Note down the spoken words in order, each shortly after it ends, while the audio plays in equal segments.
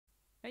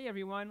Hey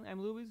everyone,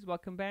 I'm Louis.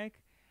 Welcome back.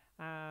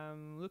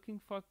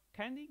 Looking for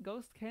candy,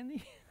 ghost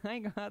candy. I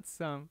got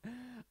some.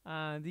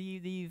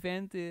 The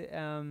event,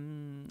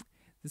 the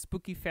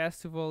Spooky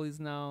Festival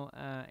is now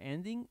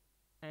ending,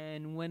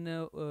 and one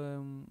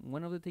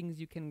of the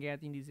things you can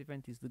get in this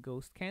event is the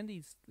ghost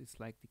candy. It's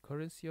like the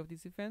currency of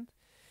this event.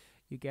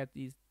 You get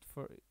these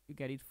for you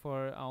get it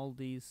for all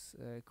these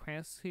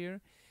quests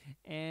here,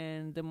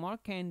 and the more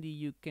candy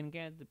you can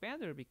get, the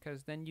better,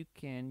 because then you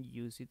can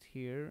use it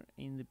here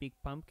in the big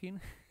pumpkin,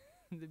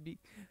 the big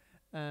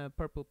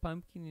purple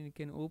pumpkin, and you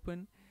can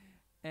open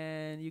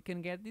and you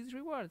can get these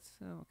rewards.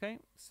 Okay,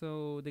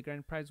 so the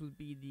grand prize would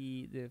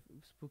be the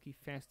Spooky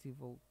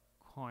Festival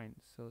coin.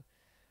 So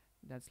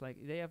that's like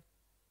they have,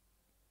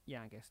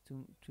 yeah, I guess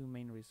two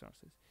main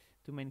resources,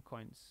 two main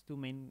coins, two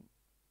main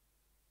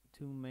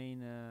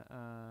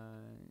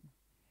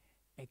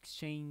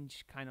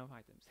exchange kind of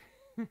items.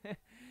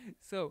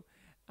 So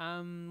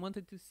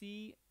wanted to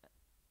see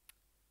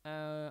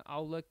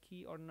how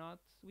lucky or not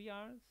we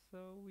are.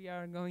 So we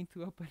are going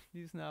to open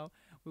this now.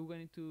 We're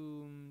going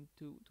to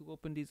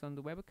open this on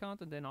the web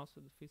account and then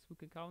also the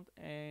Facebook account,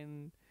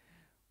 and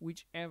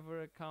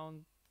whichever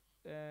account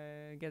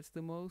gets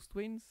the most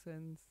wins,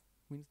 and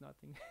wins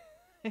nothing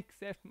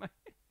except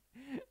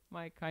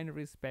my kind of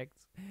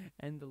respects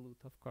and the loot,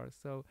 of course.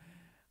 So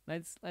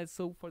let's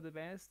hope for the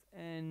best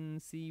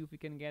and see if we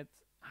can get,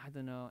 I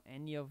don't know,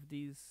 any of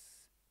these.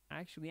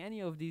 Actually,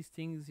 any of these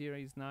things here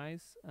is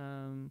nice.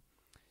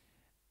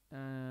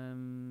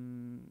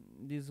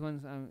 These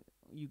ones,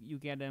 you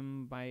get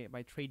them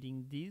by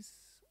trading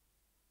these,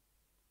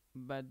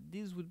 but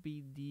this would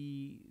be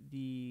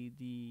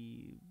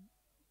the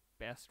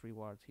best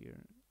reward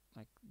here,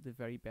 like the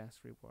very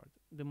best reward.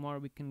 The more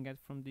we can get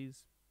from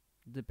these,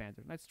 the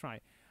better. Let's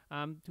try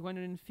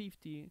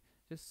 250,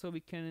 just so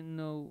we can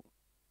know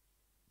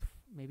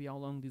maybe how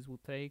long this will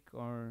take,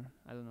 or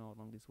I don't know how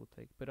long this will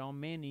take, but how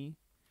many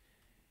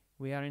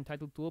we are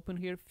entitled to open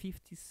here.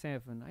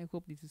 57. I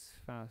hope this is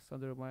fast,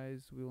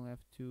 otherwise we'll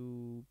have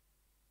to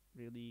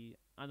really,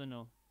 I don't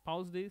know,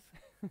 pause this,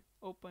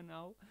 open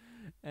now,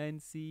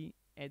 and see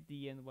at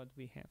the end what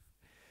we have.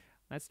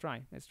 Let's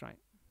try.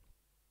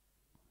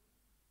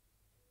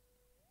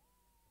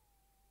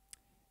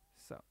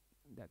 So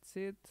that's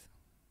it.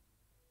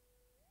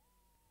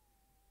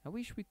 I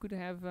wish we could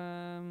have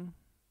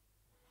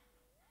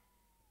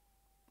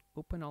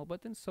open all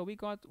buttons. So we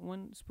got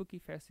one Spooky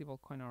Festival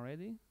coin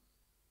already.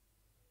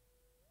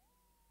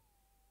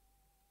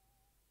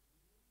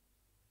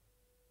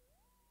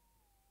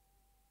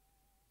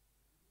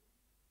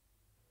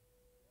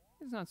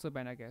 It's not so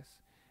bad, I guess.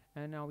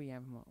 And now we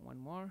have one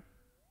more.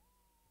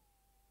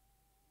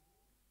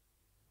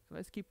 So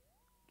let's keep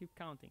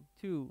counting.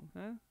 Two,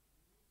 huh?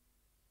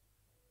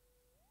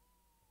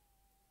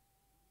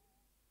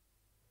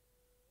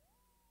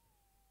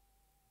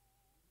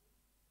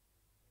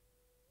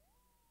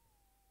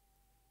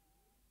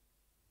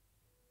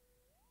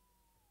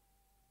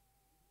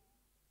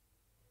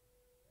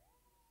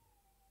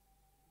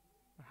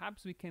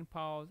 Perhaps we can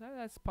pause.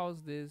 Let's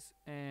pause this,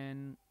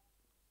 and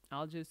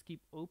I'll just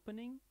keep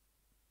opening,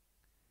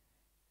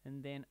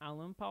 and then I'll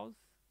unpause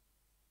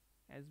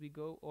as we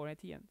go, or at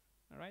the end.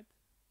 All right.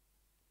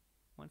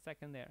 1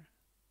 second there.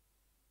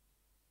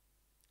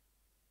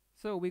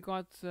 So we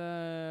got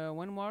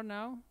one more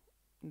now.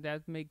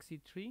 That makes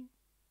it three.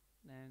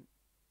 And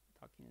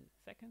talk in a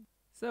second.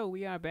 So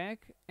we are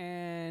back,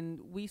 and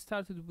we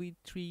started with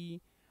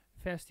 3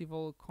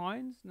 festival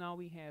coins. Now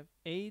we have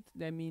 8.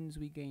 That means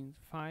we gained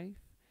 5.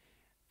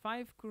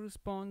 5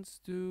 corresponds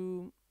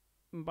to,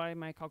 by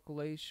my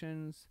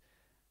calculations,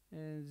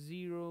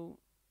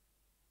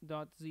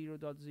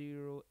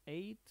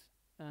 0.0.08,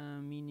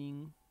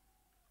 meaning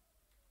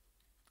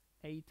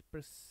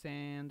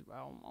 8%,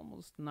 well,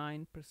 almost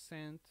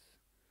 9%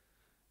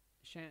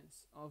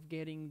 chance of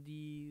getting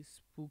the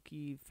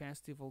Spooky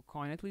Festival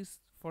coin. At least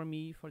for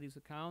me, for this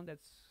account,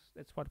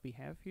 that's what we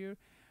have here.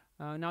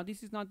 Now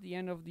this is not the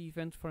end of the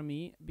event for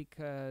me,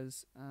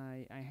 because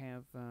I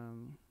have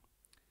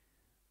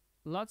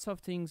lots of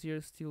things here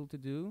still to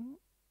do.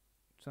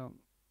 So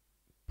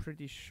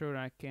pretty sure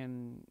I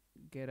can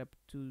get up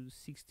to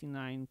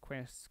 69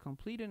 quests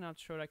completed. Not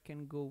sure I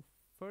can go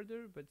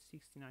further, but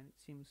 69 it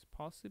seems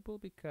possible,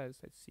 because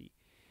let's see,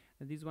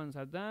 these ones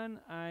are done.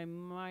 I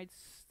might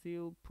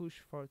still push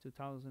for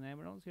 2000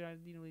 emeralds here. I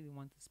didn't really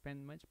want to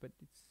spend much, but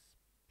it's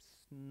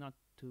not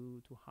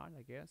too hard,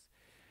 I guess.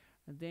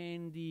 And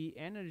then the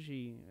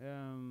energy,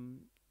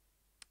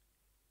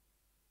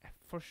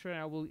 for sure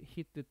I will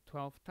hit the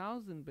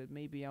 12,000, but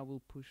maybe I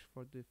will push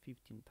for the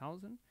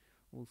 15,000.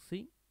 We'll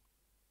see.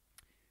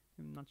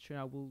 I'm not sure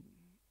I will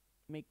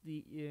make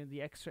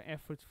the extra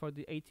effort for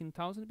the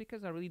 18,000,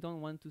 because I really don't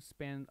want to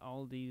spend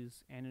all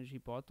these energy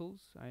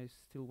bottles. I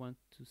still want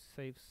to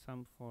save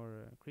some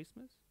for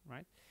Christmas,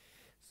 right?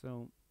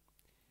 So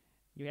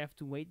you have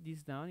to weight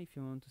this down if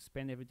you want to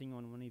spend everything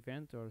on one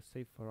event or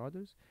save for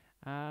others.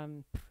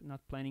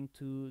 Not planning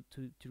to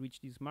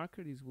reach this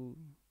marker. This will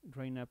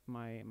drain up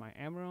my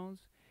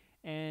emeralds.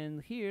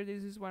 And here,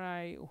 this is what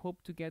I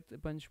hope to get a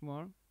bunch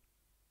more.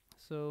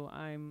 So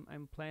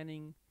I'm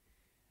planning.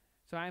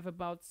 So I have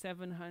about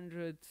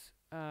 700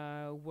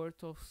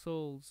 worth of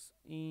souls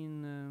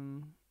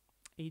in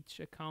each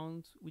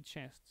account with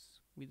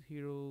chests, with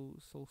hero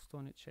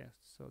soulstone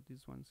chests. So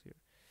these ones here.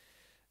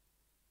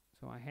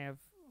 So I have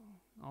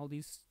all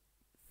these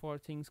four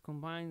things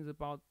combined,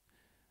 about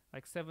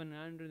like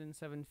 700 and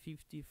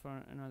 750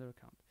 for another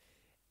account.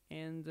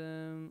 And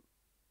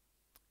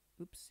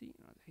oopsie,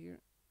 not here.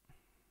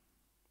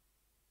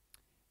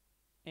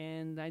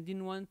 And I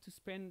didn't want to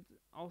spend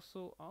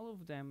also all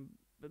of them,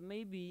 but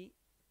maybe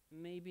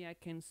I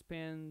can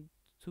spend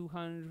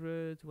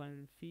 200,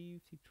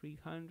 250,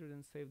 300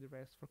 and save the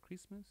rest for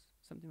Christmas,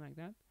 something like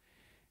that.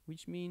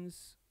 Which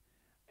means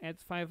at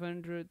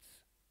 500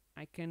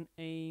 I can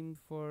aim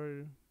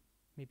for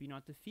maybe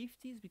not the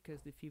 50s,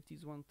 because the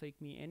 50s won't take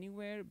me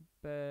anywhere,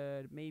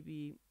 but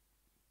maybe,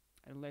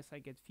 unless I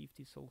get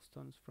 50 soul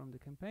stones from the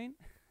campaign,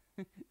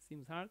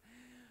 seems hard,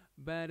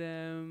 but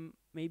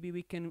maybe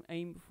we can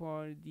aim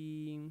for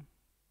the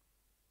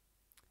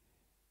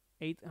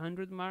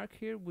 800 mark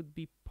here, would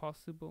be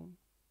possible.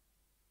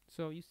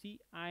 So you see,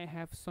 I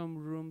have some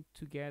room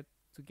to get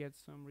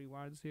some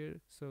rewards here,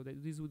 so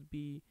that this would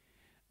be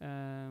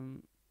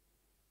 2,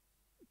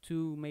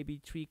 maybe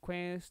 3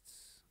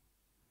 quests,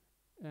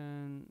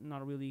 and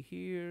not really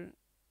here.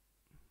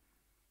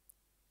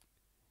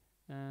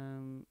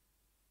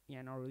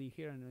 Yeah, not really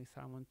here, unless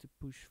I want to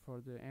push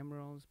for the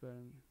emeralds, but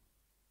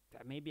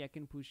maybe I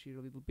can push here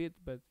a little bit,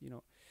 but you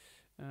know,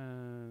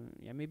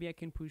 yeah, maybe I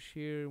can push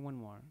here one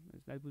more.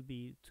 That would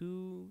be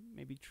 2,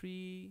 maybe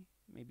 3,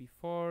 maybe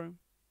 4.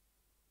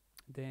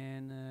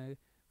 Then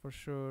for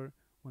sure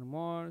one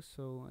more.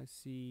 So I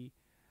see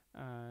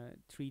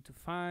 3 to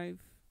 5,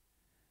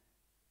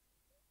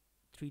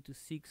 3 to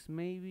 6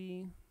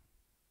 maybe,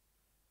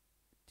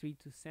 3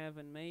 to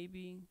 7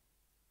 maybe.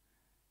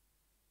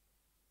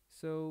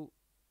 So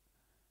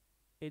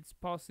it's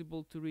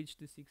possible to reach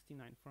the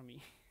 69 for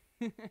me.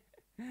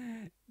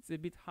 It's a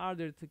bit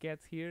harder to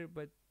get here,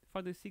 but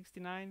for the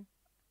 69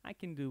 I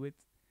can do it.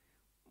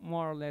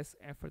 More or less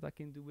effort, I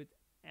can do it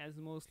as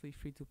mostly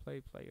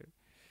free-to-play player.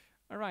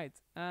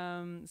 Alright,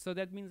 so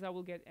that means I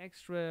will get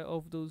extra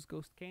of those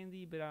ghost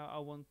candy, but I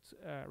won't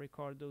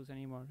record those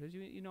anymore. As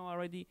you know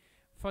already,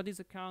 for this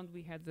account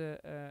we had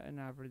an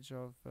average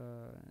of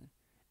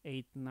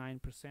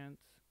 8-9%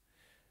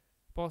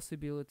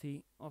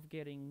 possibility of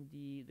getting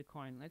the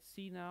coin. Let's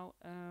see now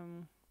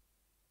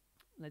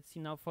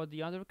for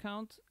the other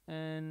account,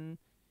 and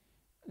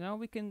now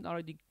we can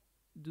already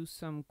do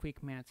some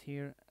quick math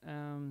here,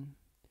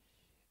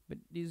 but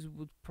this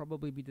would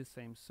probably be the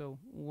same. So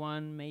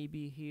 1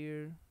 maybe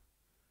here,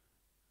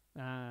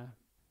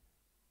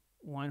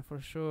 1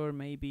 for sure,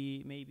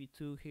 maybe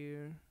 2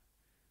 here,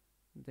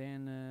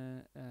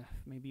 then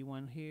maybe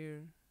 1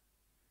 here,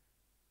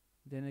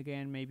 then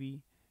again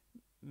maybe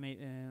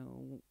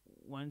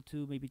 1,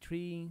 2, maybe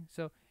 3.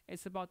 So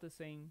it's about the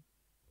same,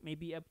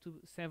 maybe up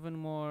to 7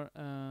 more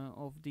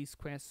of these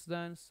quests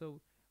done. So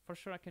for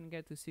sure I can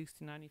get to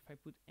 69 if I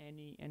put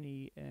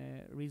any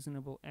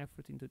reasonable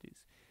effort into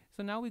this.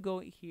 So now we go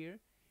here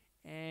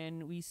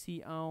and we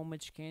see how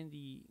much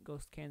candy,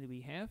 ghost candy,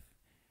 we have.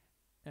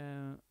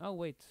 Oh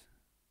wait,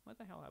 what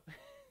the hell happened?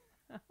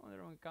 On the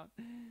wrong account.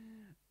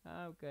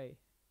 Okay,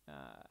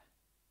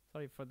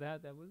 sorry for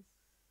that. That was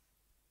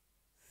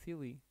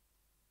silly.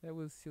 That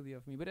was silly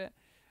of me. But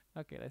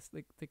okay, let's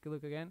take a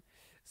look again.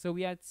 So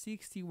we had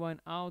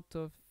 61 out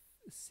of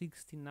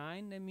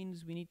 69. That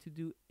means we need to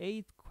do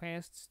 8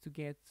 quests to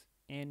get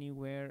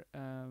anywhere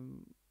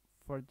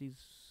for this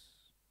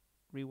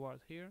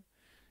reward here.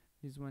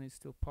 This one is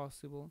still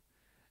possible,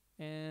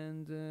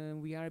 and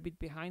we are a bit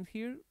behind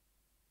here.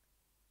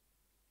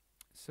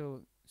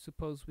 So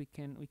suppose we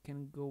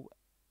can go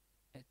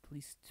at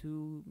least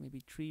 2, maybe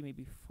 3,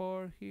 maybe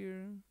 4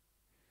 here.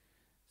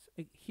 So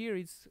here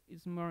it's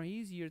more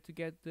easier to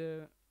get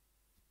the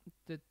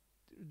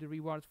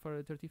reward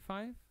for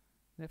 35,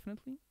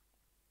 definitely.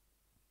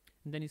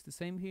 And then it's the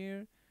same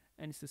here,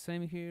 and it's the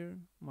same here,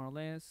 more or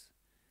less.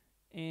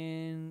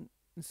 And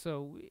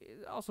so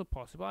it's also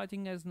possible. I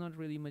think there's not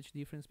really much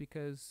difference,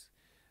 because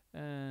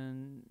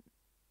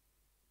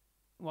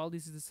while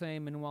this is the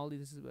same and while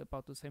this is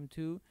about the same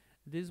too,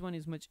 this one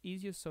is much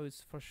easier, so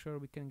it's for sure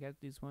we can get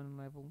this one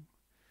level.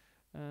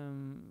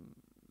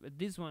 But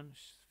this one,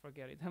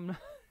 forget it. I'm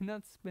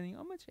not spending.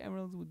 How much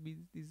emeralds would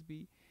this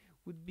be?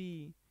 Would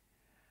be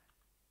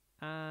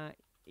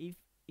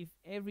if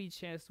every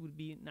chest would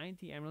be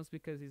 90 emeralds,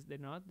 because they're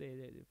not.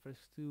 The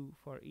first 2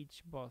 for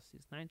each boss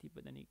is 90,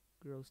 but then it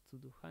grows to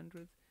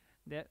 200.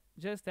 That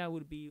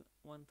would be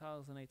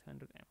 1,800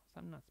 emeralds.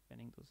 I'm not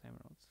spending those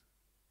emeralds.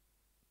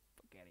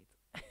 Forget it.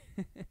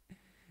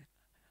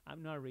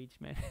 I'm not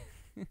rich, man.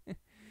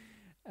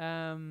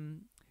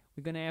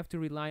 We're gonna have to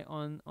rely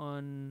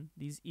on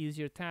these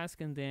easier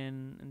tasks, and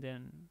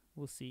then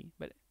we'll see.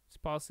 But it's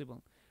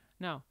possible.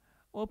 Now,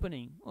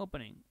 opening.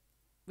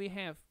 We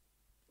have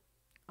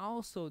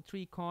also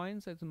 3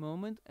 coins at the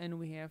moment, and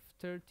we have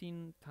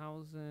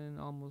 13,000,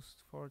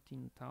 almost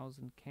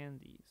 14,000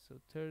 candies. So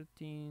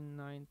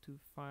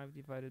 13,925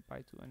 divided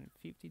by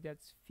 250,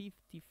 that's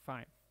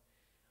 55.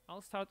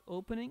 I'll start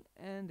opening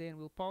and then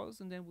we'll pause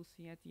and then we'll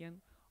see at the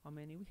end how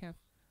many we have.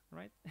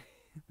 Right?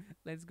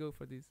 Let's go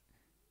for this.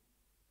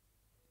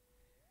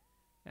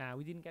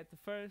 We didn't get the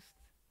first,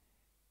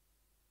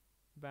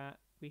 but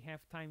we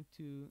have time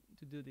to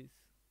do this.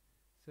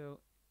 So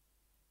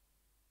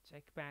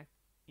check back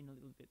in a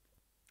little bit.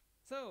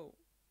 So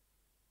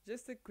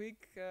just a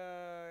quick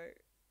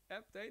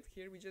update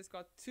here. We just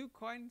got 2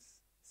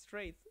 coins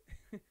straight,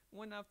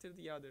 one after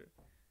the other.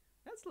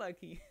 That's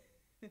lucky.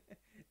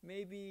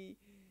 maybe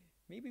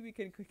we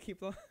can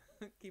keep on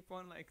keep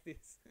on like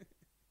this.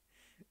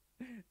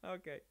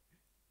 Okay.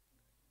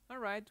 All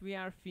right, we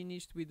are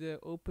finished with the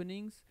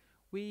openings.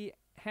 We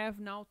have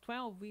now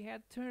 12. We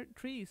had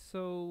 3,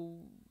 so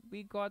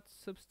we got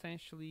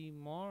substantially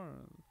more.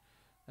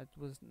 That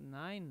was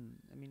 9.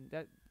 I mean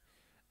that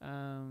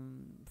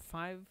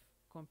 5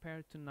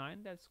 compared to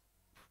 9. That's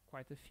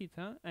quite a feat,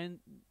 huh? And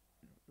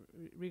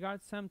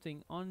regard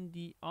something on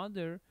the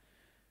other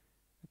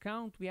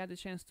account, we had a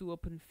chance to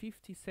open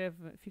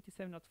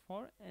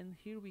 57.4, and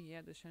here we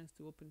had a chance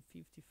to open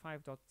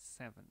 55.7.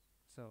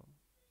 So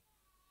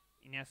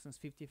in essence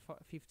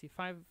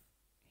 55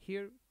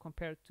 here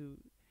compared to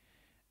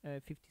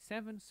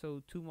 57,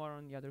 so 2 more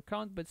on the other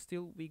account, but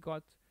still we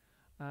got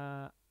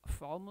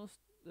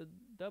almost the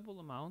double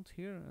amount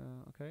here.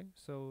 Okay,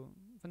 so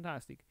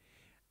fantastic.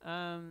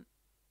 That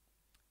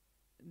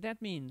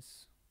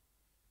means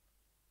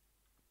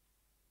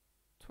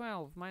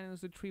 12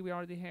 minus the 3 we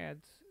already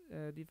had,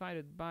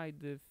 divided by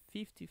the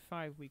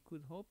 55 we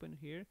could open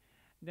here,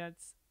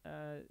 that's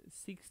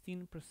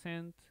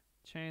 16%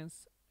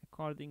 chance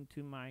according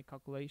to my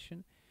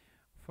calculation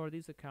for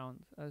this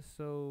account.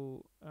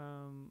 So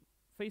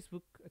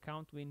Facebook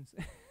account wins.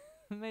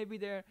 Maybe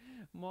they're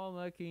more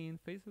lucky in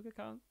Facebook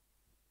account.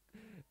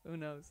 Who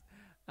knows?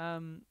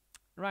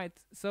 Right.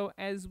 So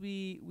as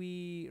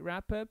we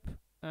wrap up,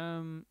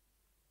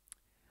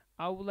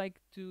 I would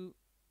like to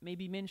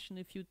maybe mention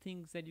a few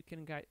things that you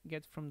can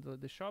get from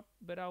the shop,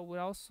 but I would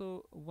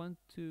also want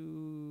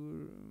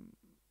to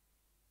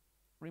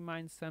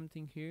remind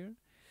something here,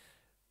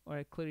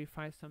 or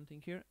clarify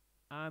something here.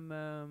 I'm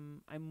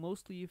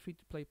mostly a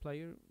free-to-play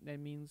player. That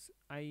means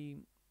I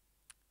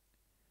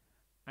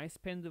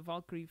spend the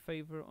Valkyrie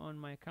favor on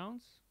my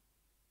accounts,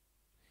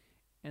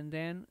 and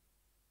then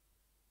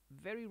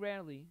very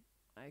rarely,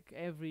 like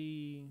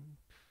every,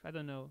 I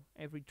don't know,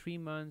 every 3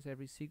 months,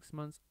 every 6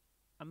 months,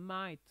 I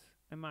might,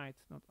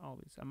 not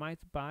always, I might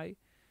buy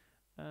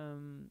a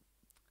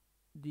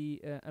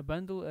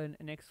bundle, an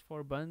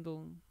X4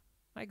 bundle,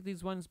 like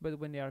these ones, but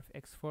when they are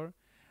X4,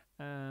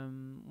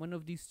 one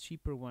of these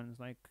cheaper ones,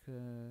 like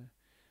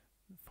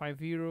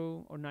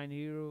 €5 or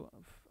 €9.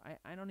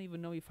 I don't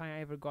even know if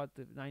I ever got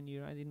the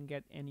 €9. I didn't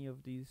get any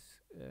of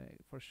these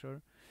for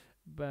sure,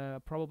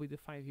 but probably the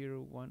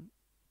 €5 one.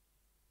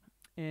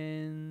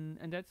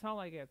 And that's all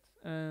I get.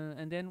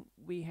 And then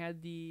we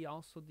had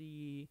also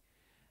the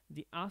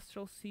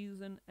Astral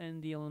season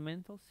and the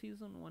Elemental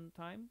season one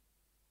time,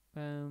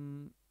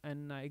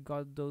 and I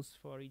got those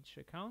for each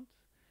account,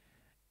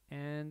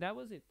 and that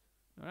was it.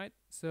 All right.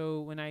 So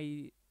when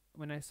I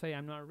say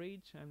I'm not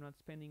rich, I'm not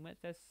spending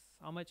much, that's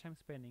how much I'm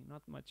spending,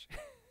 not much.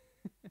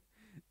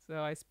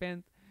 So I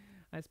spent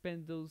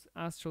those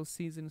Astral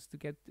seasons to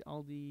get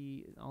all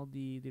the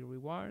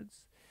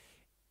rewards,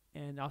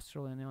 and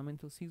Astral and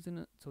Elemental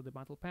season, so the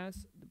battle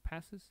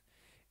passes,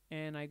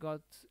 and I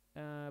got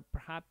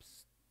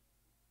perhaps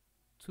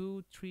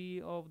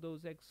 2-3 of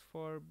those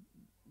X4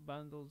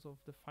 bundles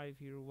of the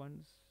 €5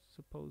 ones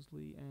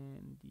supposedly,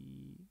 and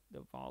the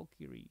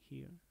Valkyrie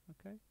here.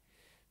 Okay,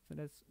 so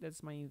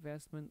that's my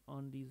investment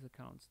on these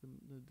accounts,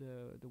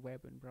 the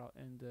web and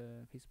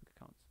the Facebook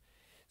accounts.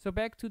 So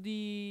back to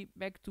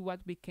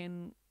what we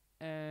can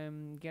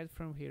get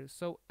from here.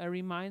 So a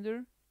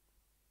reminder,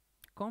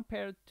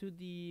 compared to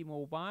the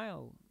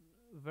mobile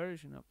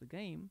version of the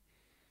game,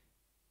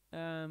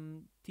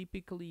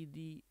 typically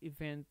the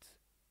event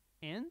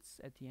ends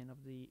at the end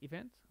of the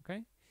event,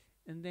 okay,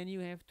 and then you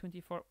have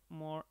 24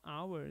 more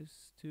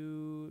hours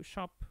to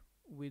shop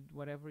with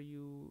whatever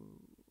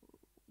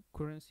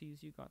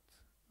currencies you got,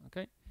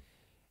 okay,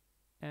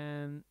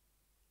 and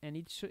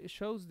it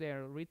shows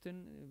there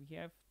written, we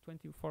have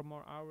 24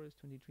 more hours,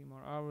 23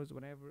 more hours,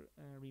 whatever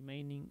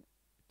remaining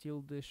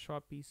till the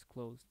shop is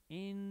closed.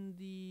 In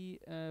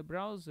the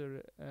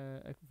browser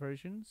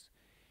versions,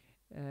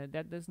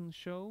 that doesn't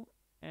show,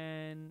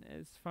 and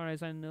as far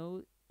as I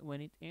know, when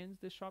it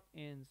ends, the shop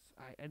ends.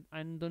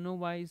 I don't know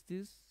why is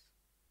this.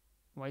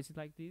 Why is it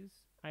like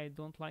this? I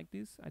don't like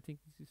this. I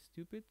think this is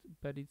stupid,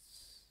 but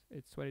it's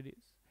what it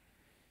is.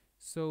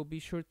 So be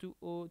sure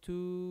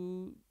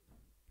to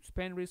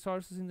spend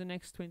resources in the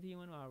next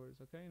 21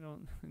 hours. Okay,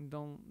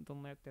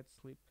 don't let that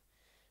slip.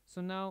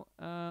 So now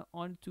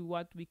on to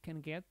what we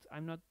can get.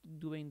 I'm not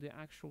doing the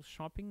actual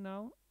shopping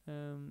now,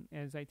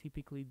 as I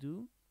typically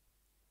do,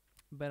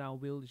 but I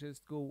will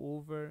just go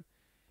over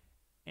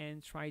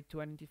and try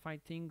to identify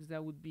things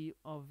that would be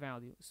of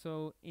value.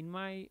 So in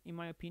my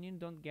opinion,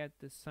 don't get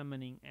the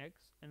summoning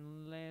eggs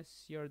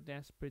unless you're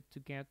desperate to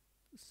get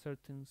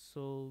certain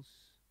souls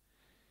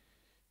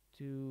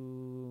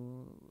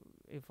to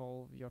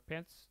evolve your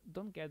pets.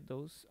 Don't get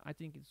those. I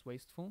think it's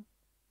wasteful.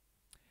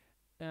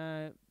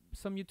 uh,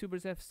 some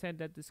YouTubers have said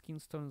that the skin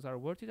stones are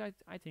worth it.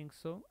 I think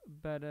so,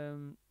 but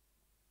it's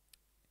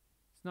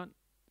not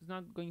it's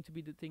not going to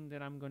be the thing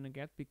that I'm gonna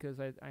get, because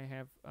I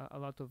have a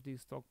lot of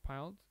these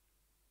stockpiled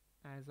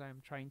as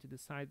I'm trying to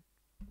decide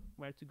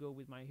where to go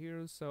with my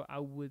heroes. So I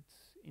would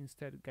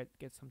instead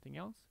get something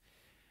else.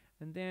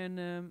 And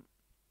then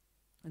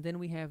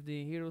we have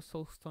the hero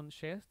soulstone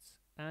chests.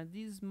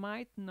 These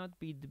might not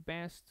be the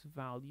best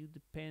value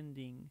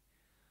depending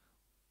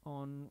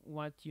on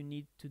what you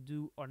need to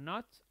do or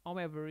not.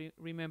 However,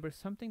 remember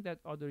something that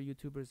other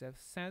YouTubers have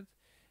said: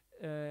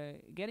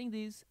 getting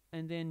this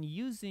and then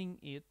using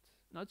it,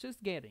 not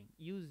just getting,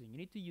 using. You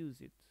need to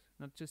use it,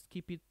 not just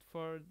keep it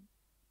for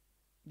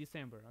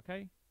December.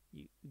 Okay,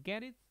 you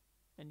get it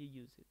and you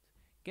use it.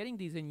 Getting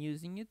this and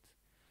using it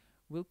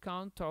will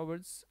count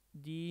towards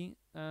the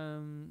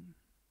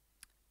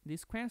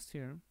this quest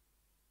here.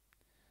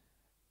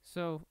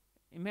 So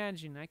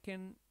imagine I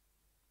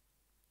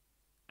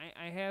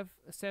have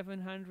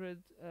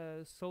 700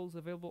 souls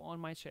available on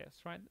my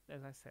chest, right?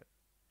 As I said.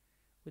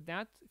 With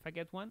that, if I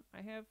get one,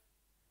 I have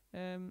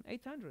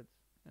 800,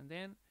 and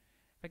then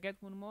if I get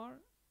one more,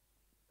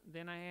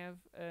 then I have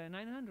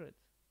 900.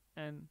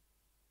 And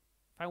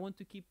if I want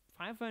to keep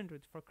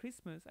 500 for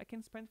Christmas, I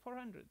can spend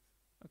 400.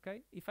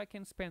 Okay, if I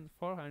can spend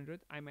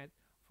 400, I'm at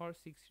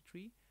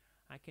 463.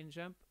 I can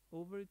jump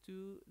over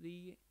to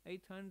the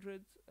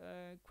 800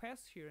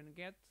 quests here and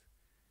get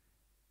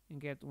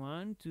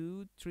 1,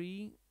 2,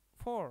 3,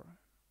 4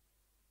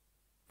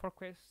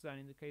 quests done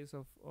in the case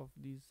of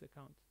this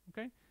account.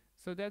 Okay,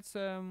 so that's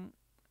a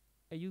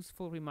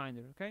useful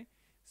reminder. Okay,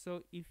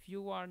 so if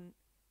you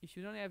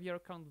don't have your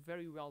account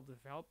very well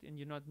developed and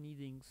you're not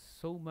needing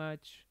so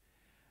much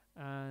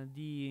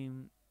the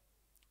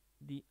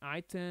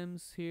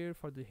items here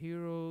for the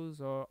heroes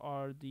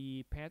or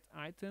the pet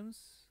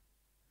items.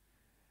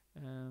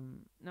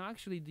 Now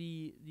actually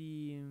the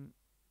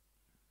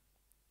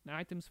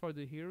items for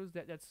the heroes,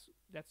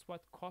 that's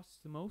what costs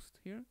the most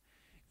here.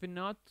 If you're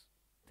not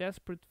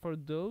desperate for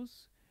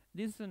those,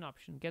 this is an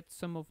option. Get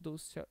some of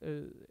those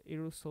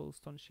hero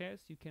soulstone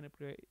chests. You can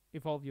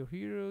evolve your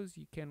heroes.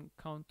 You can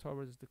count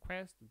towards the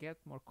quest, get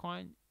more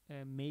coin,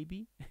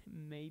 maybe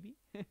maybe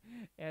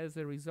as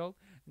a result,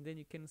 and then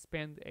you can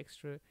spend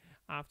extra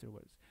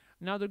afterwards.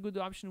 Another good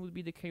option would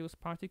be the chaos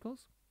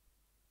particles,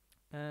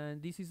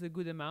 and this is a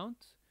good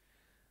amount.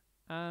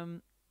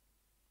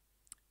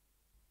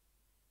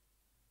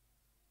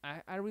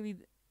 I really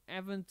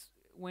haven't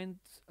went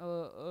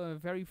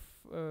very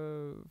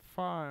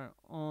far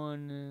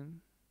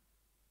on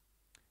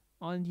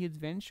the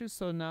adventure,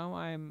 so now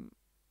I'm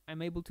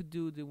able to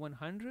do the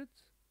 100.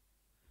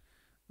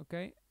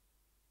 Okay,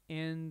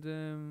 and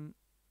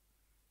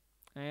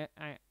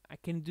I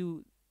can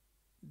do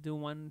the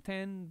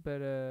 110,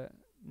 but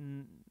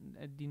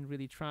I didn't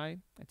really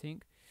try, I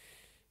think.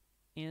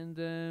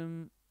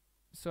 And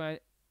so I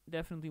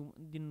definitely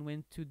didn't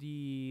went to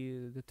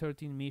the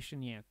 13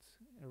 mission yet,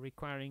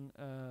 requiring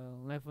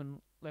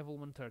level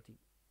 130.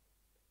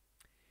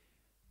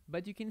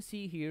 But you can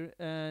see here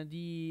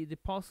the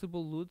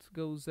possible loot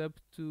goes up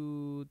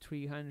to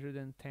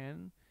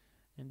 310,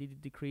 and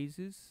it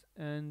decreases,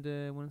 and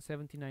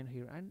 179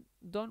 here. I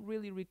don't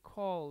really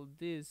recall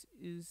if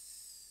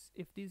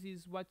this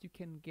is what you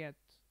can get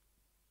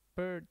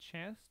per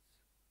chest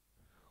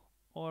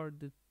or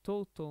the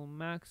total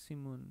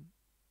maximum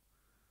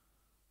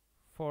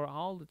for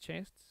all the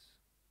chests.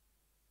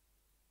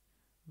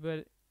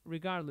 But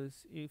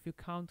regardless, if you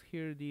count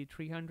here the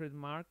 300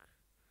 mark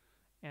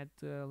at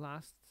the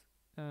last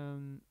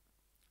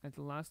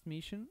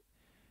mission,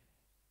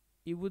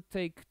 it would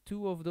take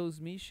 2 of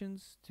those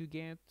missions to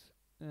get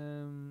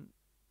 2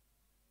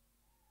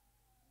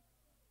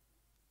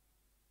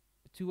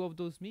 of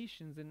those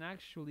missions, and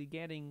actually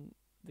getting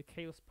the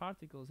chaos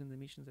particles in the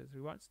missions as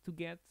rewards to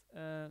get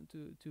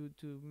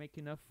to make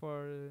enough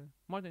for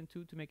more than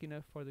 2 to make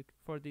enough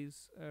for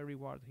this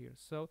reward here.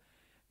 So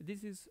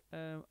this is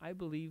I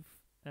believe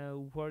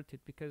worth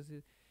it, because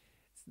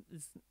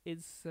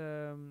it's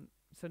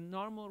a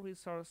normal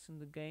resource in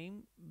the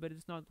game, but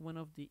it's not one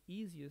of the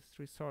easiest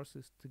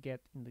resources to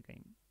get in the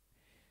game.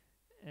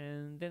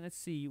 And then let's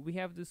see, we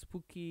have the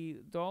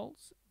spooky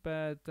dolls,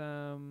 but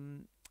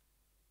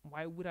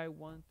why would I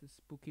want the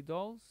spooky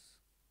dolls?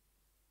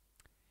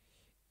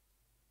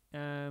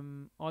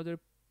 Other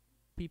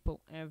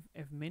people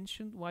have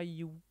mentioned why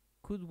you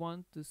could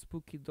want the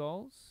spooky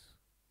dolls,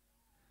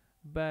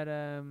 but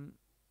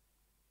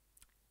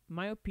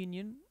my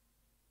opinion,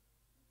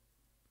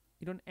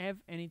 you don't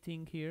have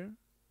anything here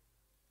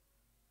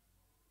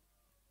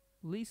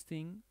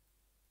listing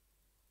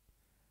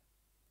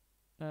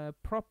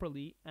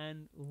properly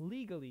and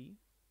legally,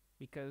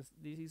 because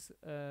this is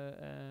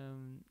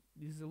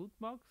a loot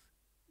box,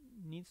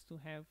 needs to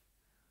have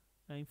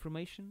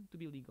information to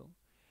be legal.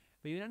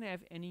 But you don't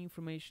have any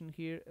information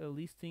here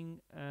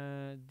listing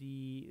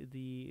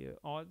the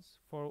odds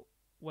for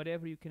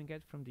whatever you can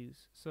get from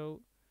these.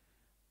 So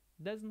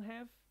doesn't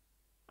have,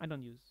 I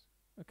don't use.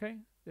 Okay,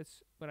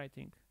 that's what I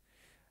think.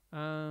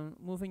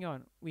 Moving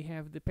on, we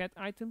have the pet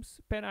items.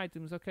 Pet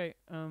items. Okay.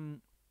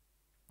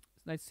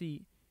 Let's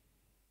see.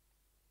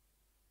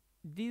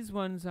 These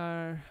ones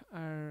are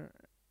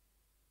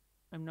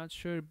I'm not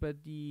sure,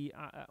 but the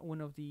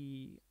one of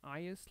the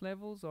highest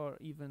levels, or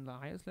even the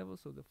highest level.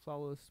 So the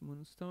flawless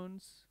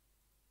moonstones.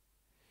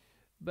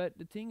 But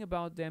the thing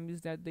about them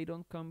is that they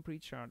don't come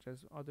pre-charged,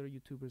 as other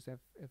YouTubers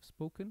have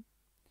spoken.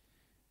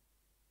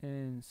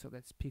 And so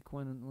let's pick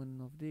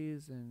one of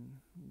these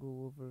and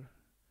go over.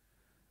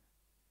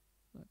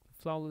 Like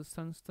flawless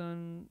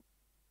sunstone.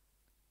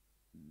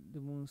 The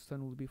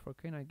moonstone will be for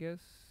Ken, I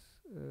guess.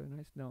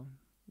 Nice. No,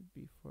 would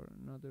be for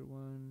another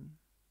one.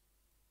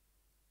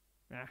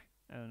 I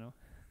don't know.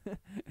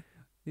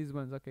 These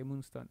ones, okay.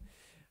 Moonstone.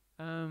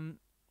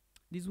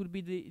 These would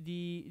be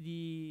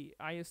the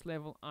highest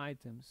level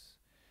items.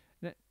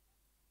 That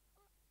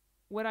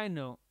what I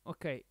know.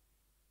 Okay.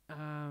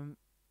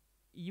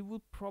 You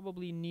will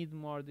probably need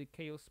more the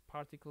chaos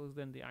particles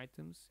than the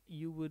items.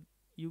 You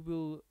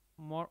will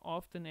more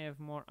often have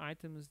more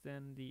items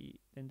than the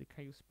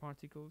chaos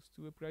particles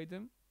to upgrade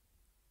them.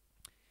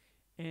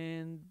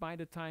 And by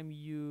the time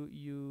you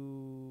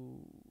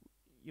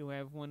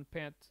have one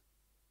pet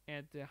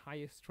at the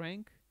highest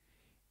rank,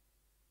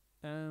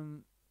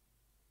 and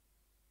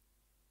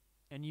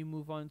you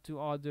move on to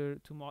other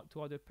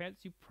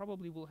pets, you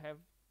probably will have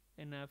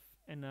enough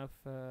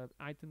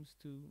items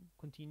to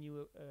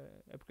continue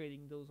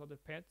upgrading those other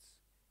pets,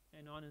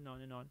 and on and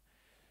on and on.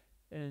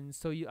 And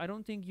so I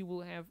don't think you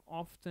will have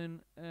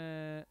often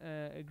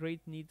a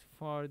great need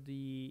for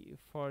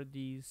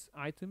these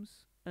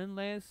items,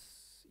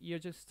 unless you're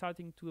just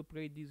starting to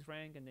upgrade this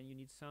rank and then you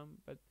need some.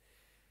 But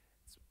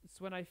it's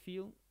what I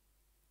feel.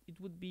 It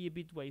would be a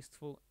bit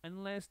wasteful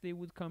unless they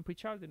would come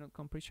pre-charged. They don't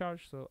come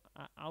pre-charged, so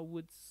I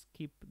would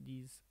skip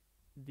these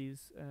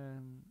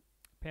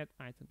pet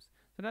items.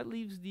 So that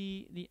leaves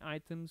the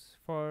items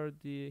for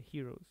the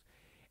heroes.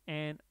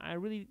 And I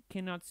really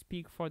cannot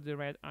speak for the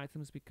red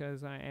items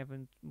because I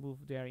haven't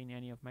moved there in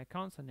any of my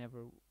accounts. I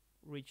never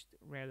reached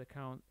red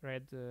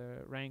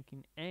rank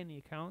in any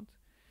account,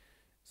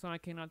 so I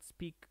cannot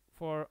speak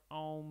for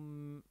how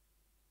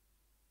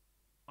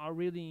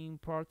really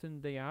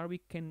important they are. We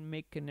can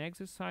make an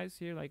exercise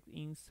here, like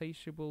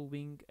insatiable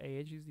wing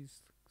ages.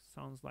 This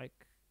sounds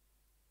like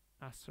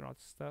Astaroth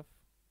stuff,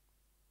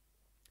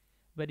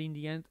 but in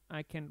the end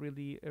I can't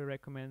really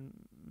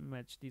recommend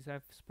much this.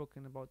 I've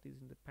spoken about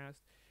this in the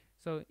past.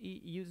 So he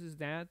uses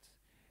that.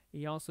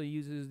 He also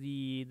uses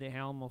the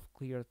helm of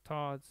clear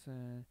thoughts.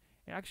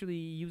 He actually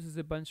uses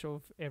a bunch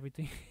of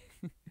everything.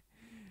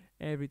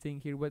 Everything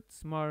here.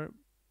 What's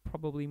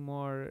probably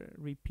more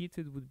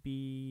repeated would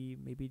be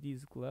maybe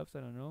these gloves. I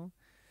don't know.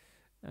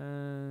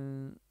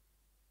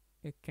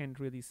 I can't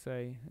really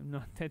say. I'm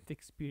not that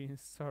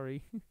experienced.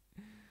 Sorry.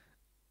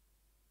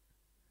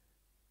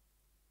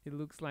 It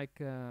looks like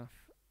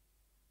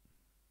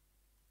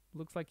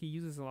he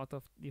uses a lot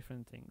of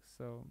different things.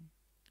 So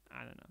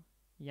I don't know.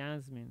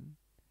 Yasmin.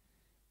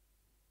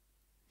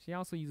 She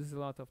also uses a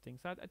lot of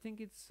things. I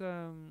think it's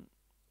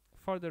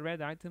for the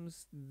red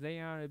items, they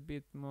are a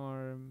bit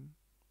more,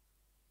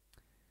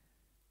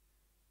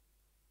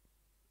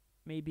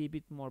 maybe a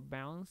bit more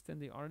balanced than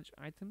the orange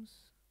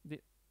items.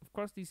 Of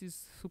course, this is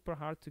super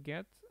hard to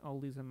get all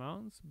these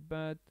amounts,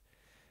 but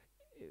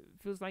it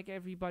feels like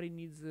everybody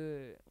needs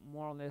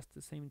more or less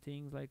the same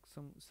things. Like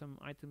some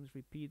items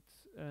repeat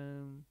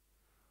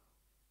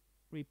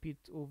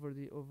over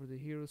the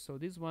heroes. So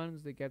these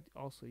ones, they get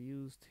also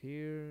used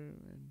here,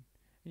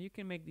 and you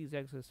can make these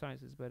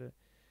exercises, but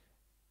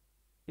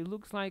it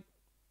looks like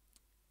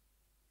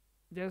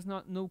there's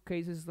no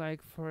cases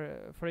like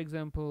for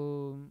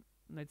example,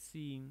 let's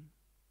see,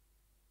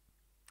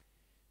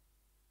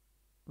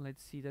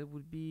 that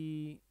would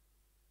be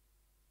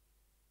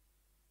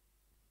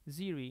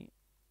Ziri.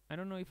 I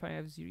don't know if I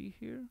have Ziri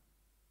here.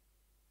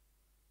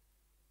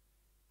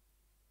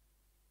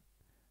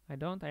 I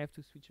don't. I have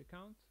to switch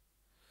account.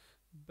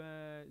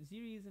 But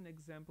Ziri is an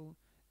example.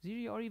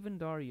 Ziri, or even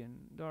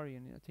Dorian.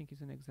 Dorian, I think,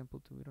 is an example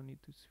too. We don't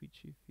need to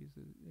switch if he's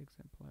an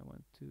example I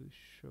want to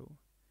show.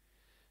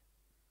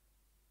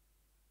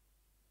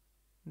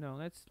 No,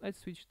 let's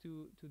switch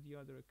to the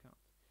other account.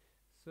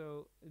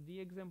 So the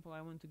example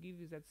I want to give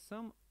is that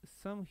some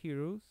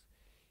heroes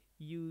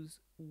use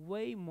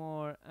way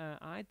more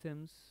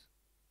items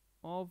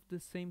of the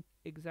same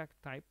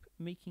exact type,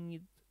 making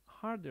it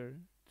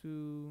harder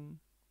to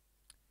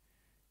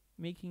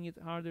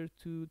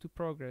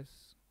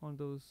progress on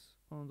those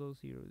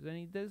heroes. And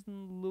it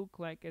doesn't look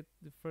like at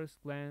the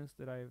first glance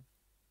that I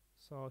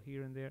saw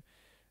here and there.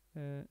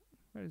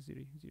 Where is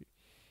Ziri?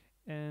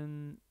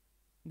 And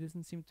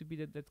doesn't seem to be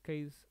that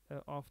case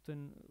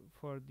often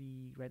for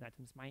the red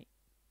items. My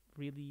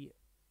really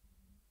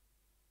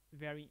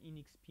very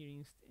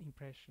inexperienced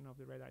impression of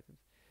the red items.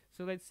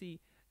 So let's see.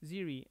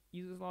 Ziri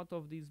uses a lot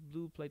of these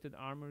blue plated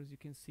armors. You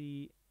can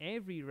see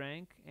every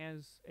rank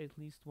has at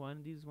least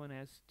one. This one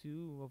has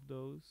two of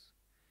those,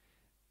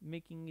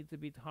 making it a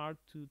bit hard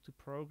to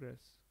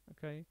progress.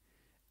 Okay,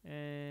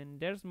 and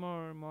there's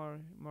more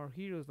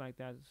heroes like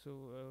that.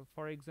 So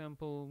for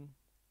example,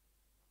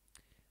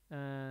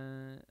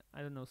 I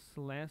don't know,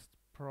 Celeste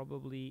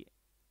probably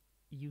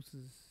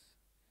uses.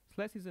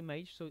 Celeste is a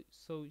mage,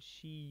 so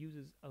she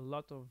uses a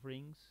lot of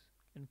rings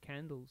and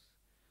candles.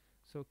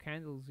 So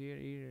candles here,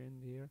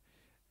 and here.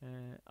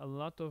 A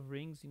lot of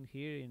rings in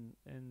here,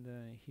 and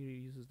here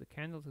uses the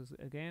candles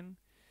again,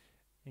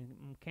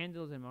 and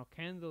candles and more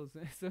candles.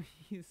 So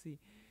you see,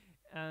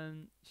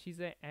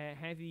 she's a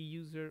heavy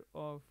user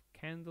of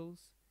candles.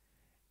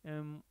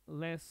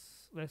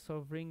 Less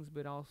of rings,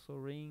 but also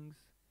rings.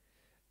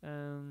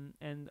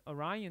 And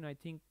Orion, I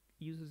think,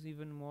 uses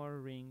even more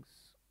rings.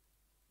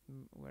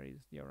 Where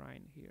is the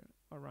Orion here?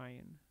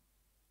 Orion.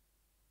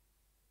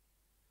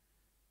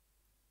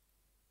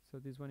 So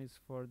this one is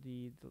for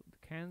the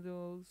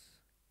candles,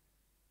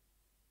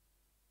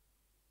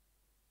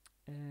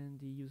 and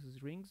he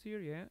uses rings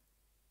here. Yeah,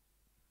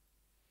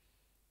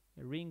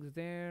 rings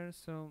there.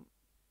 So,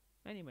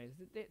 anyways,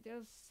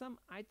 there's some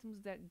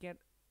items that get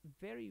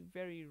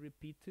very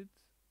repeated.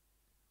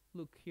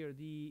 Look here,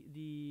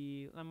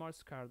 the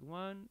Lamar's card,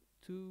 1,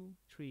 2,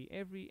 3.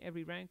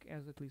 Every rank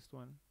has at least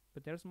one,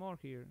 but there's more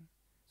here.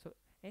 So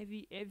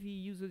heavy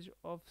usage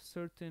of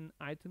certain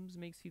items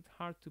makes it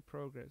hard to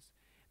progress.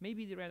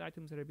 Maybe the red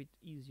items are a bit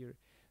easier.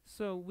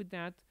 So with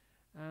that,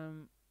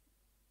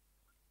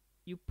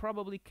 you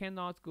probably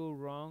cannot go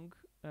wrong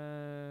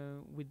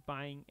with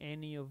buying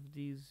any of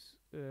these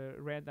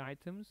red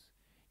items.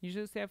 You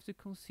just have to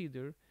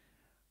consider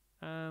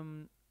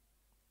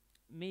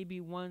maybe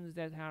ones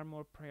that are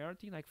more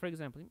priority. Like for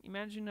example,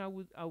 imagine I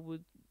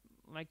would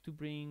like to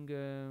bring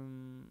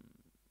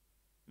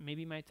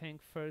maybe my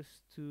tank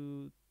first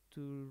to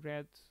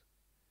red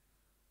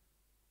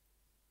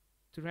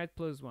to red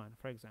 +1,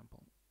 for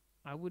example.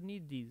 I would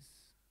need these.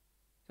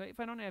 So if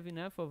I don't have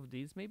enough of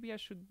these, maybe I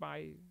should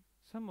buy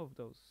some of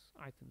those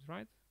items,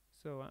 right?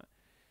 So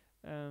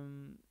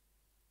I'm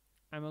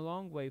a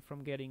long way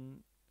from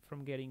getting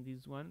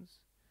these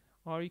ones.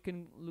 Or you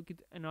can look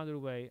at another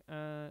way.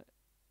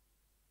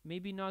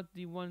 Maybe not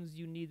the ones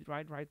you need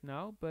right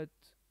now, but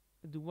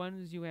the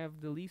ones you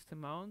have the least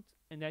amount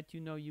and that you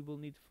know you will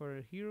need for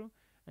a hero,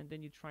 and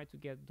then you try to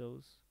get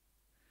those.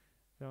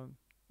 So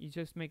you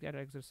just make that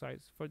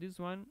exercise. For this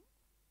one,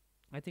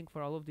 I think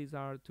for all of these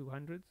are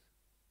 200.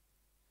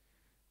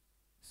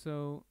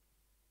 So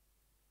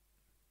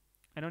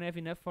I don't have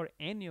enough for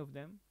any of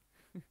them.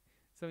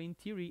 So in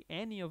theory,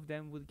 any of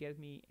them would get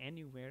me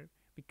anywhere,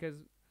 because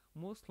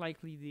most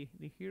likely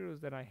the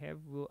heroes that I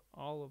have will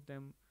all of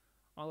them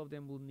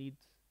will need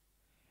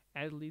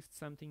at least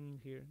something in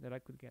here that I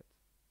could get.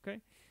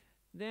 Okay,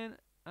 then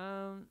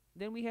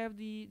we have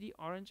the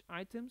orange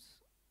items,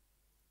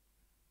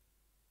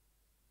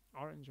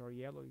 orange or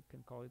yellow, you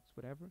can call it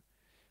whatever.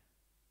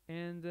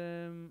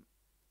 And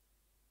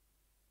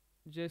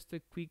just a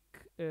quick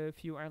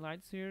few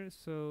highlights here.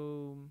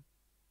 So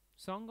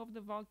Song of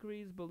the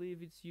Valkyries,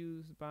 believe it's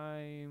used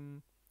by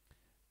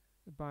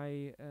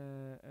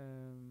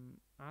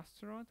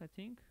Astaroth, I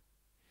think.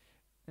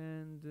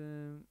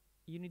 And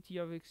Unity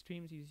of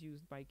Extremes is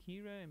used by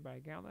Kira and by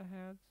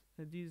Galahad.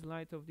 This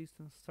Light of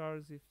Distant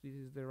Stars, if this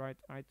is the right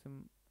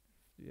item,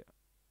 if the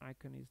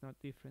icon is not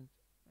different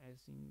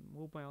as in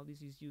mobile,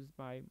 this is used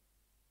by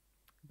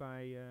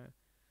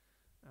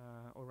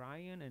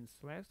Orion and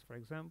Celeste, for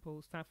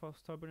example. Staff of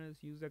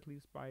Stubbornness used at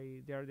least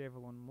by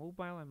Daredevil on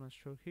mobile, I'm not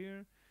sure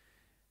here.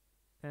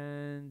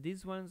 And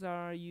these ones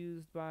are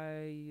used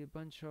by a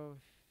bunch of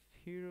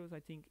heroes, I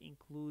think,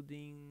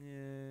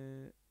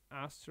 including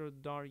Astro,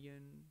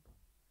 Dorian,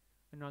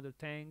 and other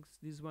tanks.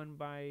 This one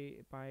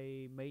by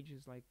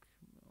mages like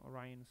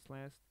Orion,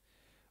 Celeste.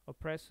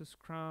 Oppressor's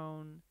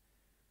Crown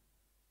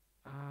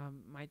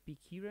might be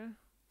Kira,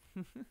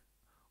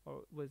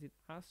 or was it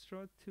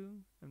Astaroth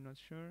too? I'm not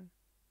sure.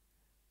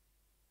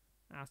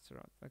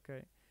 Astaroth,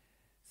 okay.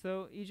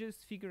 So you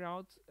just figure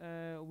out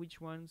which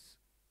ones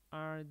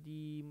are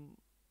the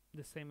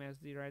same as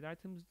the right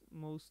items,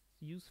 most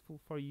useful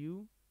for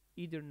you,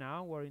 either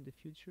now or in the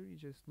future. You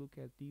just look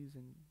at these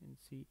and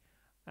see.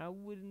 I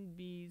wouldn't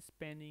be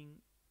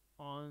spending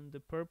on the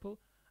purple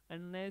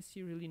unless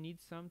you really need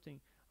something.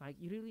 Like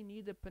you really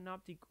need a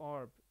Panoptic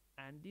Orb,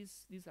 and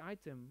this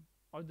item,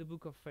 or the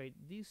Book of Fate.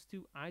 These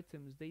two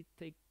items, they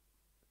take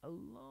a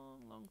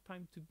long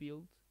time to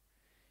build.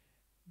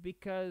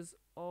 Because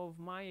of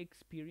my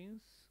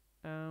experience,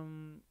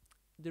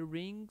 the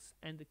rings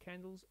and the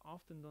candles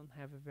often don't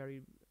have a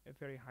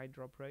very high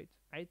drop rate.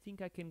 I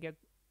think I can get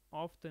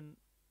often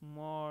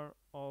more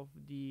of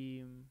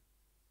the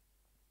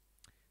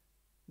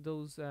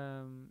those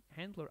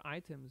handler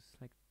items,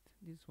 like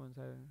these ones.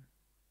 I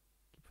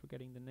keep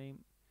forgetting the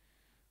name.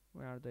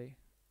 Where are they?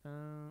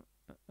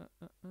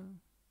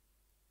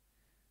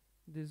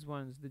 These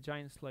ones, the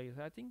giant slayers.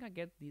 I think I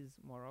get these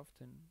more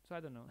often. So I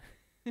don't know.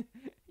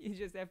 You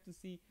just have to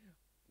see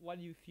what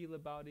you feel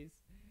about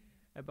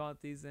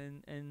this,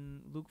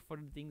 and look for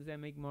the things that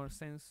make more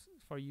sense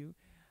for you.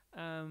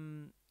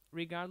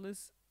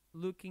 Regardless,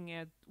 looking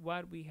at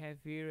what we have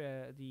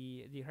here,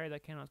 the red I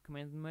cannot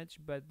comment much,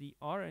 but the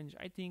orange,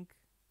 I think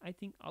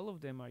all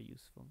of them are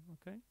useful.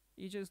 Okay,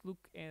 you just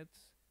look at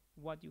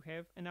what you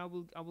have, and I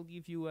will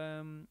give you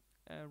a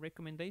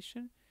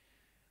recommendation.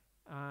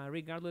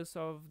 Regardless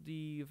of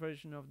the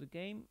version of the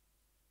game,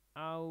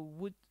 I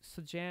would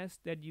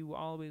suggest that you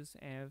always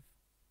have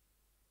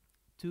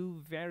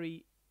two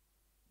very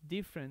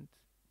different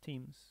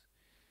teams.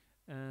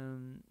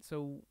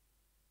 So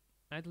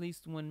at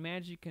least one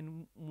magic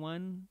and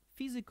one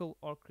physical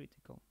or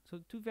critical. So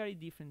two very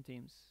different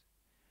teams.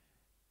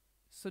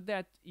 So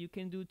that you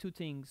can do two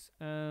things: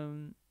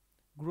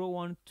 grow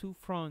on two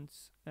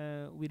fronts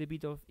with a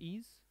bit of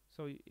ease.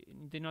 So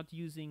they're not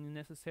using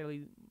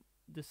necessarily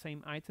the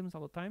same items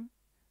all the time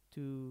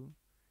to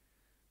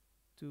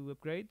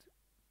upgrade,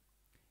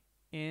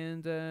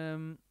 and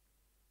then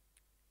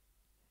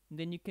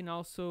you can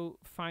also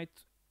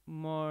fight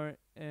more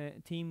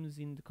teams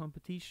in the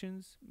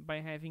competitions by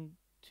having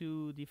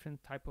two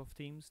different type of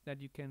teams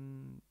that you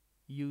can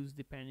use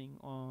depending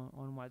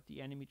on what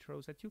the enemy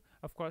throws at you.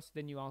 Of course,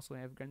 then you also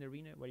have Grand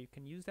Arena where you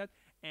can use that,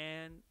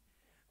 and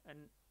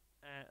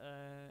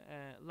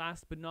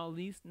last but not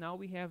least, now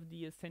we have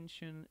the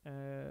Ascension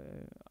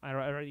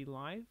already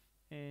live,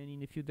 and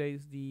in a few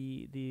days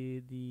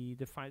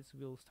the fights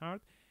will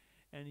start,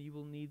 and you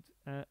will need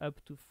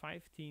up to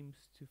 5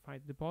 teams to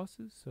fight the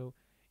bosses. So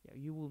yeah,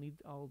 you will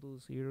need all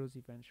those heroes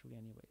eventually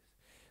anyways.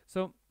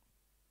 So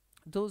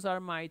those are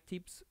my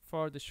tips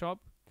for the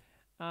shop.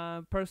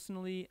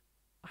 Personally,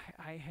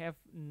 I have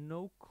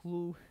no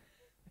clue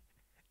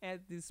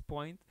at this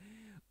point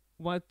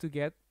what to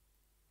get,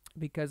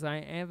 because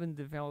I haven't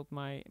developed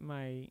my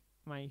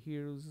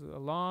heroes a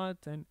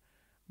lot, and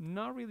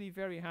not really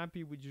very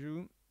happy with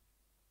Drew.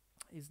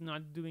 He's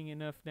not doing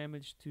enough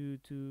damage to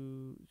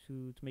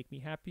make me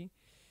happy.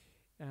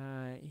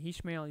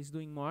 Ishmael is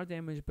doing more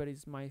damage, but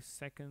is my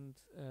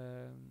second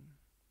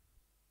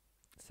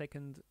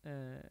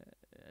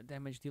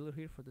damage dealer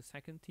here for the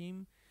second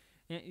team.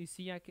 And you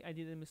see, I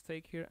did a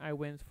mistake here. I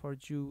went for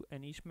Drew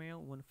and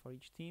Ishmael, one for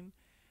each team,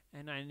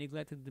 and I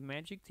neglected the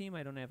magic team.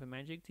 I don't have a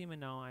magic team,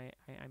 and now I'm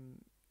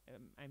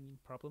in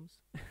problems.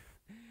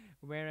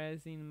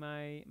 Whereas in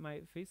my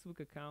Facebook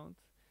account,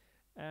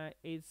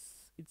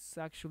 it's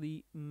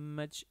actually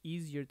much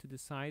easier to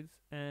decide,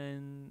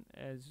 and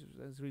as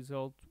a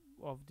result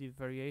of the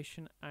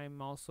variation,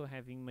 I'm also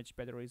having much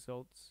better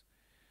results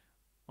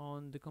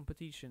on the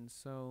competition.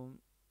 So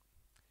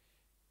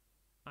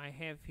I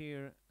have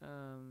here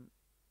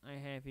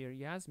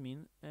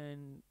Yasmin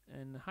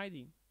and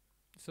Heidi.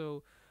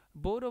 So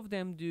both of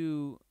them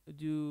do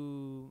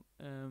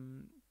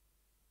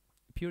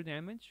pure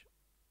damage.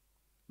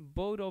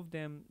 Both of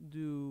them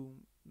do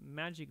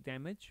magic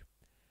damage,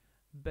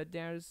 but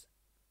there's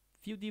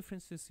few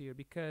differences here,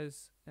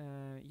 because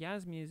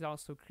Yasmin is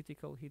also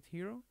critical hit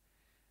hero,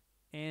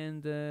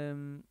 and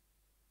then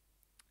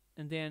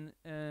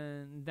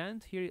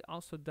Dante here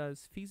also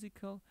does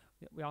physical.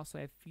 We also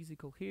have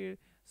physical here.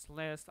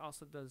 Celeste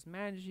also does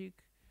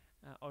magic.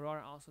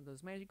 Aurora also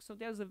does magic. So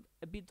there's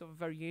a bit of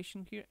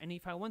variation here, and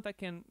if I want, I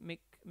can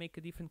make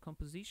a different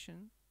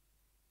composition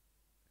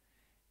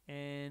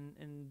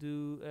and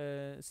do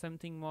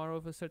something more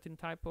of a certain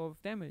type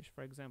of damage.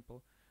 For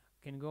example,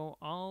 I can go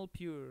all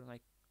pure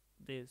like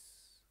this.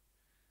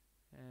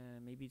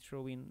 Maybe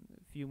throw in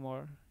a few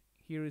more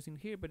heroes in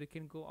here, but I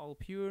can go all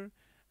pure.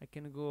 I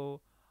can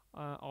go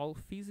all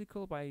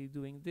physical by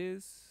doing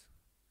this.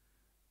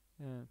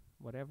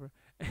 Whatever.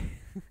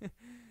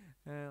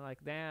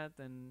 Like that,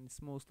 and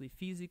it's mostly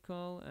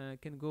physical.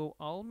 Can go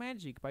all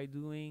magic by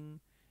doing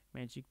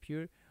magic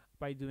pure,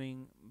 by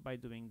doing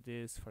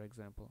this, for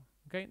example.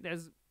 Okay,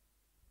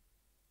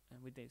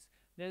 with this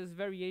there's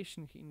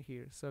variation in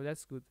here, so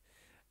that's good.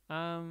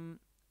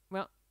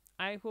 Well,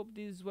 I hope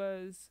this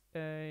was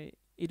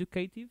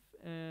educative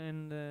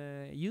and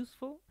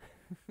useful.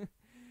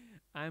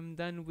 I'm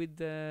done with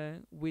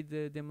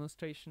the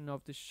demonstration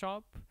of the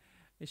shop.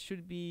 It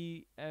should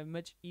be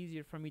much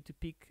easier for me to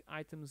pick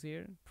items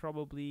here.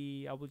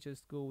 Probably I will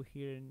just go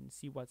here and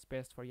see what's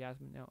best for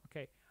Yasmin now.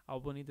 Okay, I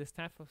will need the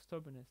Staff of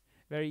Stubbornness.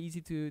 Very easy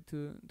to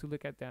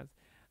look at that.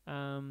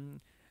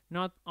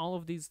 Not all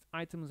of these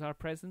items are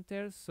present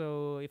there,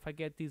 so if I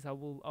get these, I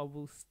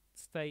will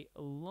stay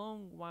a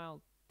long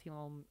while till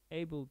I'm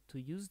able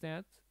to use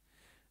that.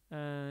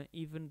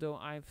 Even though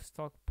I've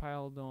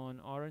stockpiled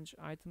on orange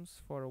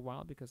items for a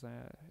while, because I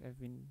have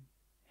been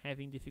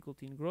having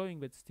difficulty in growing,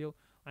 but still,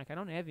 like, I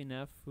don't have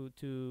enough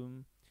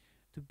to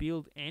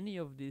build any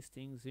of these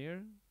things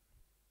here,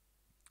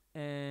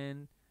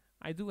 and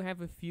I do have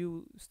a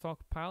few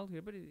stockpiled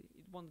here, but it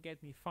won't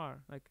get me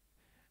far. Like,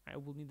 I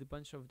will need a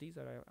bunch of these,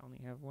 or I only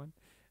have one.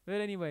 But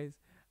anyways,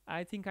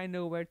 I think I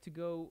know where to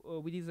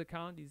go with this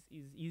account. Is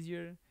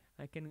easier.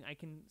 I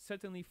can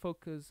certainly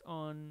focus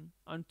on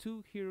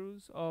 2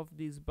 heroes of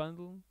this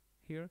bundle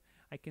here.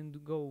 I can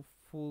go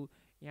full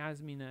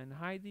Yasmin and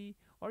Heidi,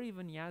 or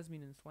even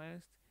Yasmin and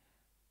Celeste.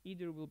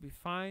 Either will be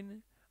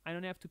fine. I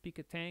don't have to pick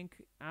a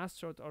tank.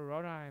 Astaroth or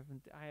Aurora.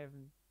 I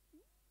haven't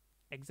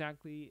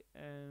exactly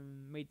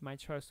made my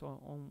choice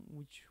on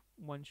which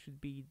one should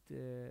be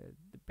the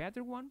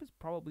better one, but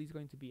probably it's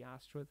going to be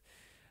Astaroth,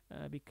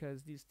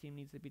 because this team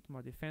needs a bit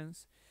more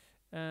defense.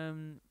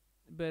 Um,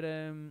 but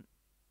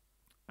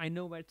I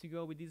know where to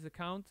go with this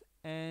account,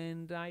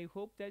 and I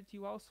hope that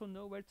you also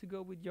know where to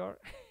go with your,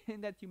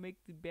 and that you make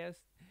the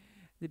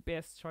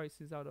best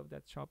choices out of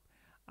that shop.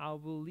 I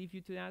will leave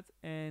you to that,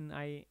 and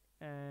I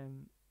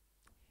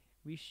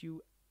wish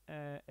you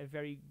a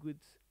very good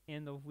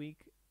end of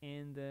week.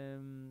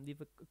 And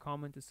leave a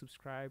comment, a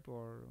subscribe,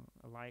 or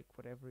a like,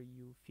 whatever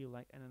you feel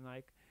like, and a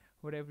like,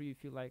 whatever you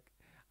feel like.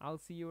 I'll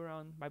see you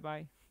around. Bye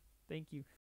bye. Thank you.